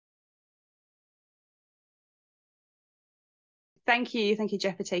Thank you,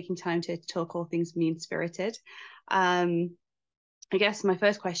 Jeff, for taking time to talk all things mean spirited. I guess my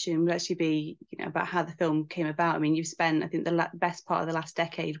first question would actually be, about how the film came about. I mean, you've spent, I think, the best part of the last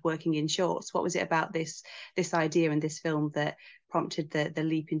decade working in shorts. What was it about this idea and this film that prompted the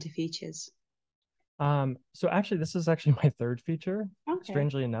leap into features? So actually, this is actually my third feature, Okay,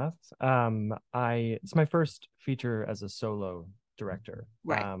 strangely enough. It's my first feature as a solo director.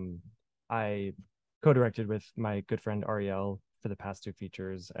 right. I co-directed with my good friend Ariel for the past two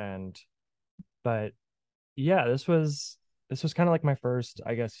features, but yeah, this was kind of like my first,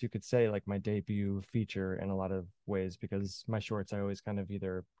 I guess you could say, like my debut feature in a lot of ways, because my shorts I always kind of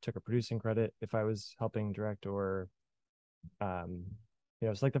either took a producing credit if I was helping direct, or um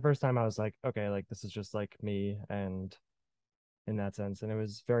it's like the first time I was like, okay, like this is just like me, and in that sense, and it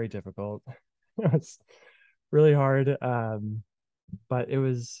was very difficult. It was really hard, but it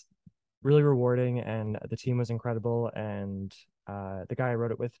was really rewarding, and the team was incredible, and the guy I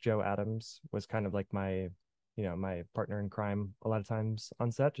wrote it with, Joe Adams, was kind of like my partner in crime a lot of times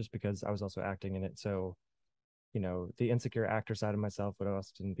on set, just because I was also acting in it. So the insecure actor side of myself would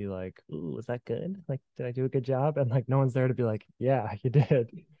often be like, "Ooh, was that good? Like, did I do a good job?" And like, no one's there to be like, "Yeah, you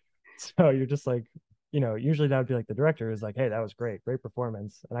did." So you're just like, usually that would be like the director is like, "Hey, that was great, great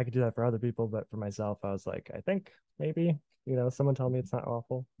performance," and I could do that for other people, but for myself, I was like, I think maybe, someone tell me it's not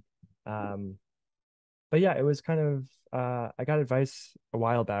awful. Um, but yeah, it was kind of, I got advice a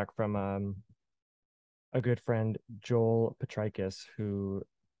while back from a good friend, Joel Petrikis, who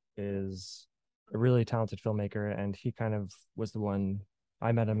is a really talented filmmaker, and he kind of was the one.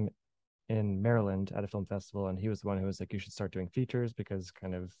 I met him in Maryland at a film festival, and he was the one who was like, "You should start doing features, because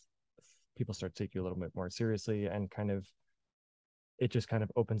kind of people start to take you a little bit more seriously, and kind of it just kind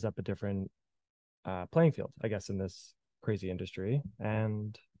of opens up a different playing field, I guess, in this crazy industry."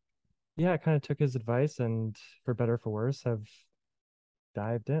 And yeah, I kind of took his advice, and for better or for worse, have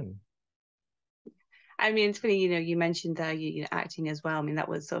dived in. I mean, it's funny, you mentioned there, acting as well. I mean, that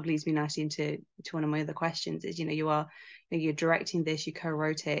was sort of leads me nicely into one of my other questions is, you're directing this, you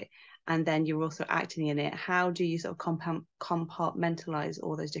co-wrote it, and then you're also acting in it. How do you sort of compartmentalize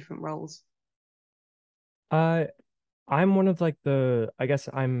all those different roles? Uh, I'm one of like I guess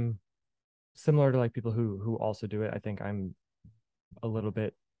I'm similar to like people who also do it. I think I'm a little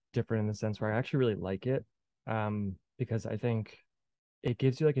bit different in the sense where I actually really like it, because I think it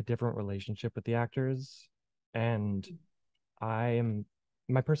gives you like a different relationship with the actors, and I am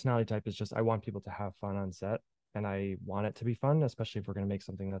my personality type is just I want people to have fun on set, and I want it to be fun, especially if we're going to make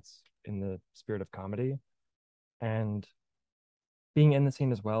something that's in the spirit of comedy. And being in the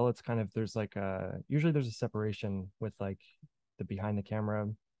scene as well, it's kind of there's like usually there's a separation with like the behind the camera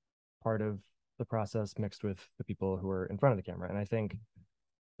part of the process mixed with the people who are in front of the camera. And I think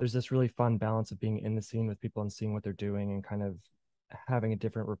there's this really fun balance of being in the scene with people and seeing what they're doing, and kind of having a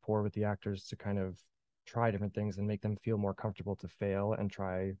different rapport with the actors to kind of try different things and make them feel more comfortable to fail and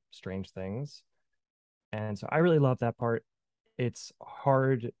try strange things. And so I really love that part. It's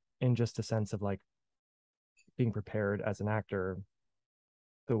hard in just a sense of like being prepared as an actor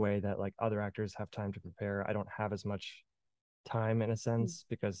the way that like other actors have time to prepare. I don't have as much time in a sense,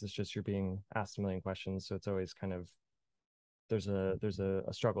 because it's just you're being asked a million questions. So it's always kind of there's a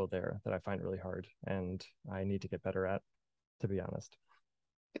struggle there that I find really hard, and I need to get better at, to be honest.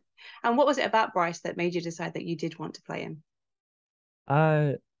 And what was it about Bryce that made you decide that you did want to play him?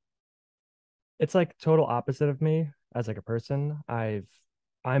 Uh it's like total opposite of me as like a person.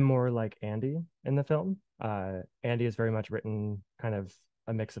 I'm more like Andy in the film. Andy is very much written kind of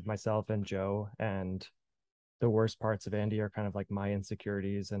a mix of myself and Joe, and the worst parts of Andy are kind of like my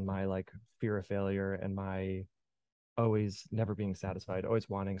insecurities and my like fear of failure, and my always never being satisfied, always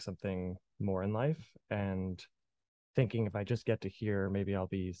wanting something more in life, and thinking if I just get to here, maybe I'll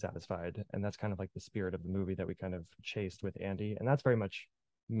be satisfied. And that's kind of like the spirit of the movie that we kind of chased with Andy. And that's very much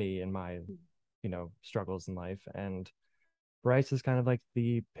me and my, struggles in life. And Bryce is kind of like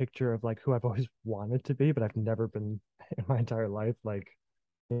the picture of like who I've always wanted to be, but I've never been in my entire life. Like,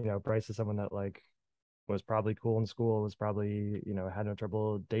 Bryce is someone that like was probably cool in school, was probably, had no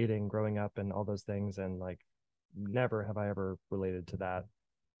trouble dating growing up and all those things. And like, never have I ever related to that.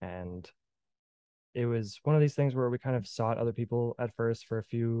 And it was one of these things where we kind of sought other people at first for a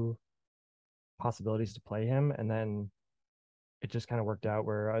few possibilities to play him. And then it just kind of worked out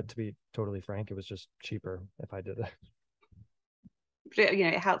where, to be totally frank, it was just cheaper if I did it.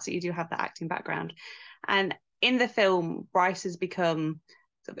 It helps that you do have that acting background. And in the film, Bryce has become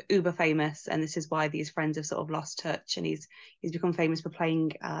sort of uber famous, and this is why these friends have sort of lost touch. And he's become famous for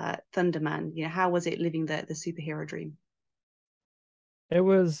playing Thunderman. How was it living the superhero dream? It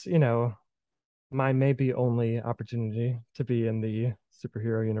was, my maybe only opportunity to be in the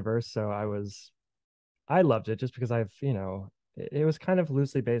superhero universe. So I loved it just because it was kind of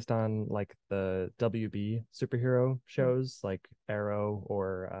loosely based on like the WB superhero shows like Arrow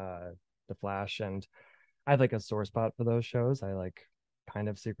or The Flash. And I have like a sore spot for those shows. I like kind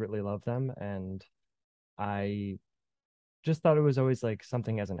of secretly love them. And I just thought it was always like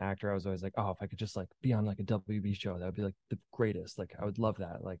something as an actor. I was always like, oh, if I could just like be on like a WB show, that would be like the greatest. Like I would love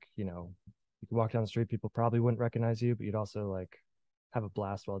that. Like, you could walk down the street, people probably wouldn't recognize you, but you'd also like have a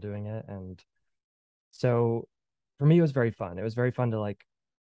blast while doing it. And so for me, it was very fun. It was very fun to like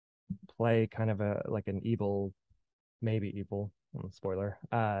play kind of a like an evil, maybe evil, spoiler,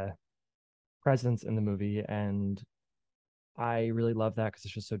 presence in the movie. And I really love that because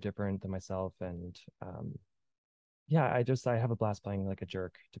it's just so different than myself. And yeah, I have a blast playing like a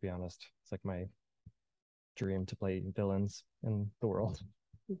jerk, to be honest. It's like my dream to play villains in the world.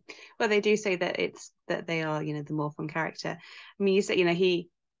 Well, they do say that it's that they are, the more fun character. I mean, you said,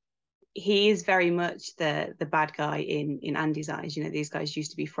 he is very much the bad guy in Andy's eyes. These guys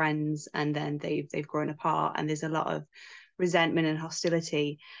used to be friends, and then they've grown apart, and there's a lot of resentment and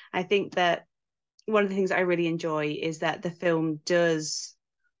hostility. I think that one of the things I really enjoy is that the film does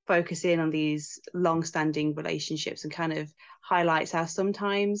focus in on these long-standing relationships and kind of highlights how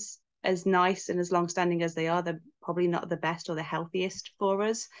sometimes, as nice and as long-standing as they are, they're probably not the best or the healthiest for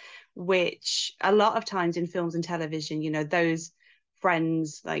us, which a lot of times in films and television, those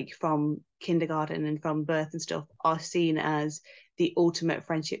friends like from kindergarten and from birth and stuff are seen as the ultimate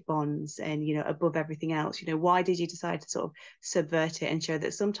friendship bonds and above everything else. Why did you decide to sort of subvert it and show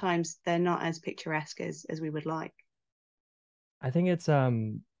that sometimes they're not as picturesque as we would like? I think it's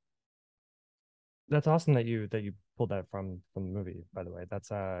that's awesome that you pulled that from the movie, by the way.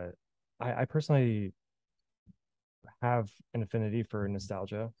 That's I personally have an affinity for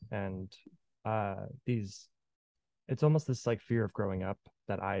nostalgia and these it's almost this like fear of growing up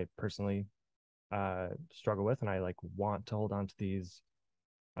that I personally struggle with, and I like want to hold on to these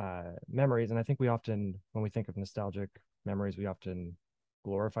memories. And I think we often, when we think of nostalgic memories, we often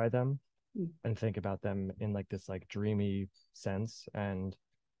glorify them Mm. and think about them in like this like dreamy sense. And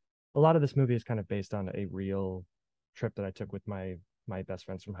a lot of this movie is kind of based on a real trip that I took with my best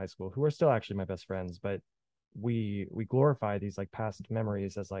friends from high school, who are still actually my best friends. But we glorify these like past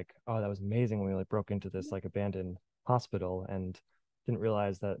memories as like, oh, that was amazing when we like broke into this like abandoned hospital and didn't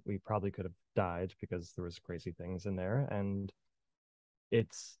realize that we probably could have died because there was crazy things in there. And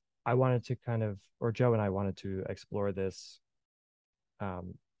it's I wanted to kind of, or Joe and I wanted to explore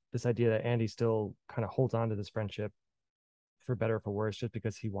um this idea that Andy still kind of holds on to this friendship for better or for worse, just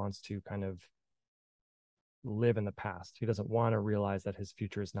because he wants to kind of live in the past. He doesn't want to realize that his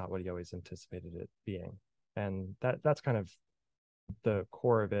future is not what he always anticipated it being. And that's kind of the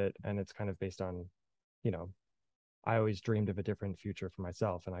core of it. And it's kind of based on, you know, I always dreamed of a different future for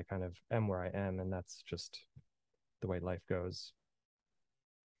myself, and I kind of am where I am, and that's just the way life goes.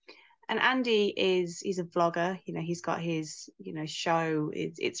 And Andy he's a vlogger. He's got his show.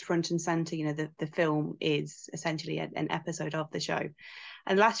 It's front and center. The film is essentially an episode of the show.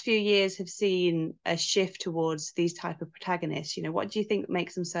 And the last few years have seen a shift towards these type of protagonists. What do you think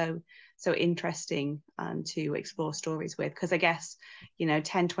makes them so interesting to explore stories with? Because I guess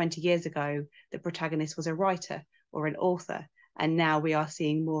 10-20 years ago the protagonist was a writer or an author, and now we are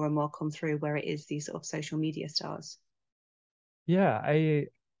seeing more and more come through where it is these sort of social media stars. Yeah,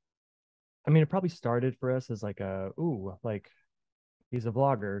 I mean, it probably started for us as like ooh, like he's a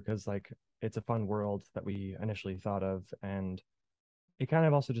vlogger because like it's a fun world that we initially thought of. And it kind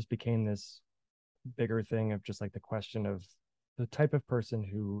of also just became this bigger thing of just like the question of the type of person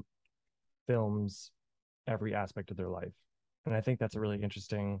who films every aspect of their life. And I think that's a really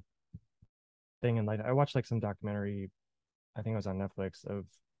interesting thing. And like I watched like some documentary, I think it was on Netflix, of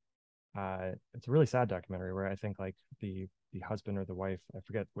it's a really sad documentary where I think like the husband or the wife, I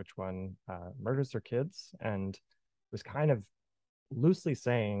forget which one, murders their kids, and was kind of loosely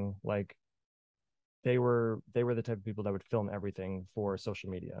saying like they were the type of people that would film everything for social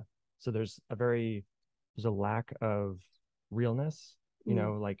media. So there's a lack of realness,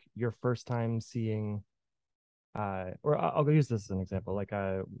 Mm. like your first time seeing or I'll use this as an example. Like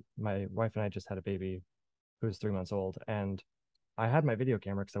my wife and I just had a baby who was 3 months old, and I had my video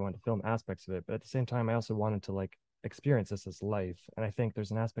camera because I wanted to film aspects of it, but at the same time I also wanted to like experience this as life. And I think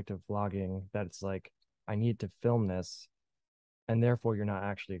there's an aspect of vlogging that it's like I need to film this, and therefore you're not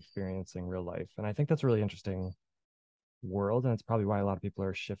actually experiencing real life. And I think that's a really interesting world, and it's probably why a lot of people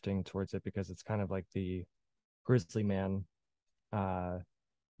are shifting towards it, because it's kind of like the Grizzly Man, uh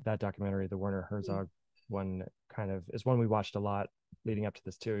that documentary, the Werner Mm. Herzog one, kind of is one we watched a lot leading up to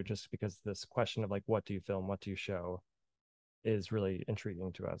this too, just because this question of like, what do you film, what do you show, is really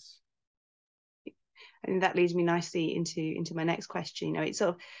intriguing to us. And that leads me nicely into my next question. You know, it's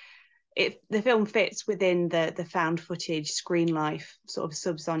sort of the film fits within the found footage screen life sort of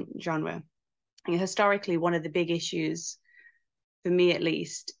sub genre. And historically, one of the big issues for me, at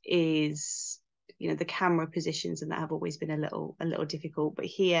least, is the camera positions, and that have always been a little difficult. But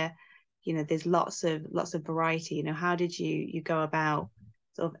here, there's lots of variety. How did you go about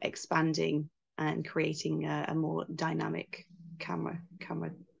sort of expanding and creating a more dynamic camera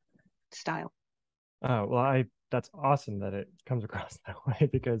style? Oh, well, that's awesome that it comes across that way,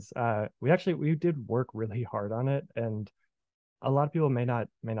 because we did work really hard on it, and a lot of people may not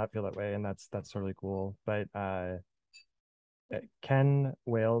feel that way, and that's totally cool. But Kenneth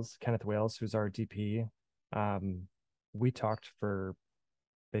Wales, who's our DP, we talked for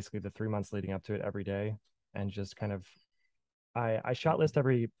basically the 3 months leading up to it every day, and just kind of I shot list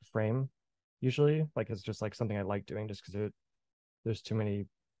every frame usually, like it's just like something I like doing, just because there's too many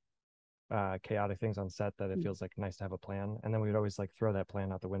chaotic things on set that it feels like nice to have a plan. And then we would always like throw that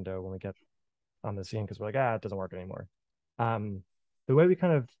plan out the window when we get on the scene, because we're like, it doesn't work anymore. The way we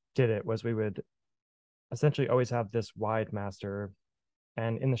kind of did it was we would essentially always have this wide master,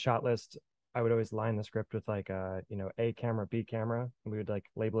 and in the shot list I would always line the script with like A camera, B camera, and we would like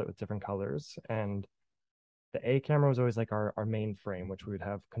label it with different colors. And the A camera was always like our main frame, which we would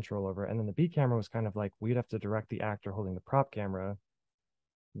have control over, and then the B camera was kind of like we'd have to direct the actor holding the prop camera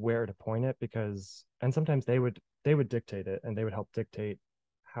where to point it, because and sometimes they would dictate it, and they would help dictate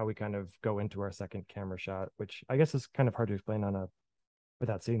how we kind of go into our second camera shot, which I guess is kind of hard to explain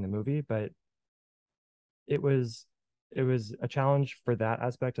without seeing the movie. But it was a challenge for that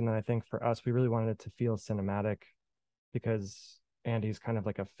aspect. And then I think for us, we really wanted it to feel cinematic, because Andy's kind of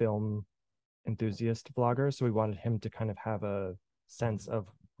like a film enthusiast vlogger, so we wanted him to kind of have a sense of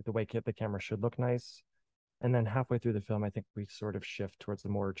the way the camera should look nice. And then halfway through the film, I think we sort of shift towards the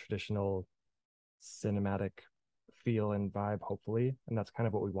more traditional cinematic feel and vibe, hopefully, and that's kind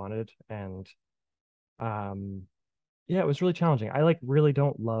of what we wanted. And yeah, it was really challenging. I like really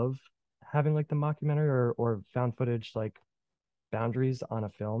don't love having like the mockumentary or found footage like boundaries on a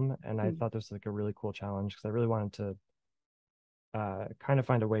film, and I thought this was like a really cool challenge, because I really wanted to kind of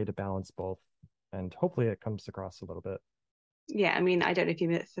find a way to balance both, and hopefully it comes across a little bit. Yeah, I mean, I don't know if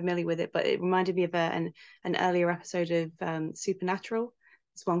you're familiar with it, but it reminded me of an earlier episode of Supernatural.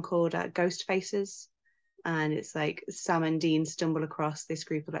 It's one called Ghost Faces, and it's like Sam and Dean stumble across this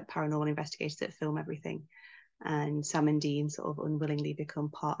group of like paranormal investigators that film everything, and Sam and Dean sort of unwillingly become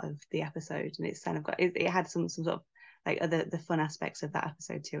part of the episode, and it's kind of it had some sort of like the fun aspects of that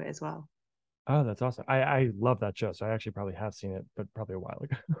episode to it as well. Oh, that's awesome. I love that show, so I actually probably have seen it, but probably a while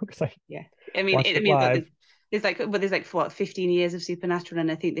ago, because I Yeah, I mean, watched it live. there's like what 15 years of Supernatural,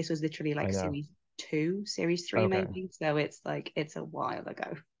 and I think this was literally I like know. series 2, series 3 Okay. maybe. So it's like it's a while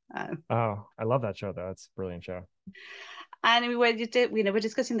ago. Oh, I love that show though. It's a brilliant show. And we're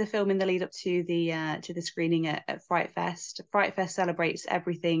discussing the film in the lead up to the screening at Fright Fest. Fright Fest celebrates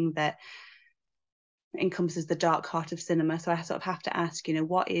everything that encompasses the dark heart of cinema. So I sort of have to ask,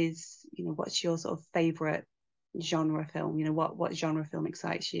 what's your sort of favorite genre film? What genre film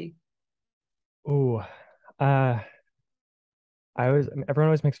excites you? Oh, everyone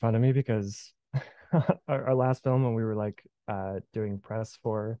always makes fun of me, because our last film, when we were like doing press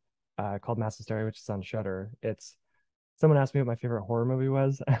for called Mass Hysteria, which is on Shudder, it's someone asked me what my favorite horror movie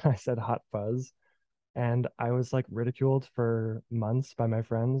was, and I said Hot Fuzz. And I was like ridiculed for months by my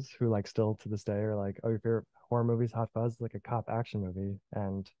friends, who like still to this day are like, "Oh, your favorite horror movie is Hot Fuzz, like a cop action movie."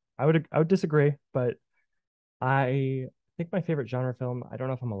 And I would disagree, but I think my favorite genre film, I don't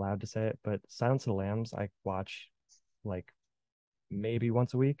know if I'm allowed to say it, but Silence of the Lambs, I watch like maybe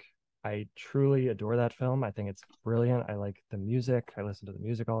once a week. I truly adore that film. I think it's brilliant. I like the music. I listen to the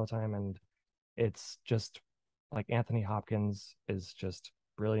music all the time, and it's just like Anthony Hopkins is just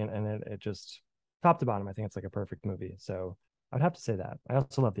brilliant in it. It just top to bottom, I think it's like a perfect movie. So I'd have to say that. I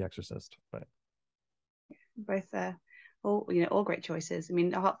also love The Exorcist, but Both all great choices. I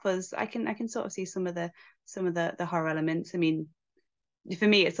mean, Hot Fuzz, I can sort of see some of the horror elements. I mean, for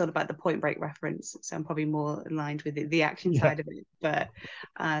me, it's all about the Point Break reference, so I'm probably more aligned with the action yeah, side of it. But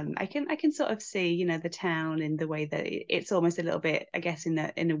I can sort of see, the town in the way that it's almost a little bit, I guess, in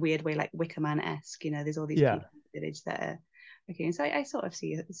a weird way, like Wicker Man-esque. There's all these yeah, people in the village that are okay. So I sort of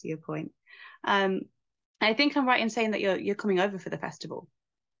see your point. Um, I think I'm right in saying that you're coming over for the festival.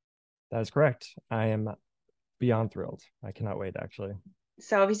 that is correct. I am beyond thrilled. I cannot wait, actually.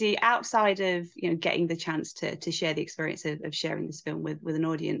 So obviously, outside of getting the chance to share the experience of sharing this film with an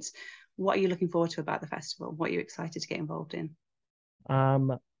audience, what are you looking forward to about the festival? What are you excited to get involved in?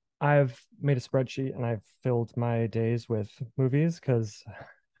 Um, I've made a spreadsheet and I've filled my days with movies because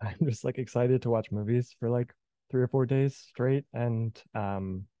I'm just like excited to watch movies for like 3 or 4 days straight. And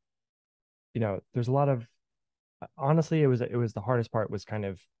there's a lot of honestly, it was the hardest part was kind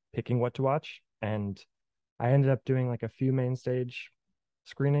of picking what to watch. And I ended up doing like a few main stage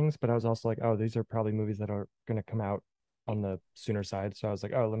screenings, but I was also like, oh, these are probably movies that are going to come out on the sooner side. So I was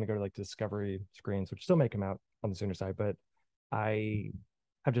like, oh, let me go to like Discovery screens, which still may come out on the sooner side. But I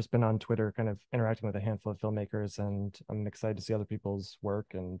have just been on Twitter, kind of interacting with a handful of filmmakers, and I'm excited to see other people's work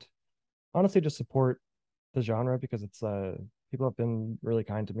and honestly just support the genre because it's people have been really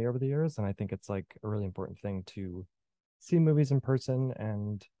kind to me over the years, and I think it's like a really important thing to see movies in person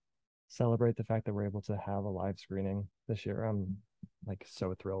and celebrate the fact that we're able to have a live screening this year. I'm like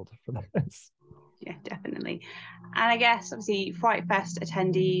so thrilled for this. Yeah, definitely. And I guess obviously Fright Fest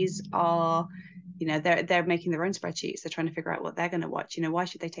attendees are, they're making their own spreadsheets. They're trying to figure out what they're going to watch. Why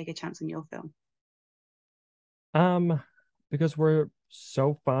should they take a chance on your film? Um, because we're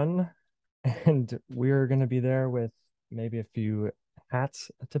so fun and we're gonna be there with maybe a few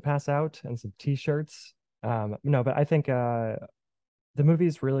hats to pass out and some t-shirts. No, but I think the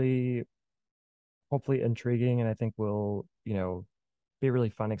movie's really hopefully intriguing and I think will, be a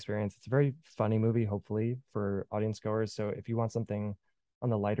really fun experience. It's a very funny movie, hopefully, for audience goers. So if you want something on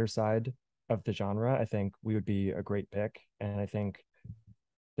the lighter side of the genre, I think we would be a great pick. And I think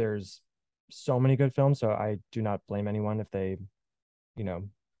there's so many good films, so I do not blame anyone if they, you know,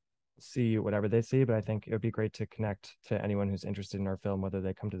 see whatever they see. But I think it would be great to connect to anyone who's interested in our film, whether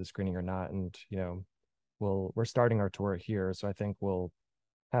they come to the screening or not. And we're starting our tour here, so I think we'll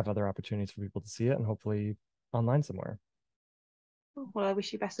have other opportunities for people to see it, and hopefully online somewhere. Well, I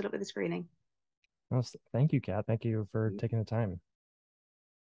wish you best of luck with the screening. Well, thank you, Kat. Thank you for taking the time.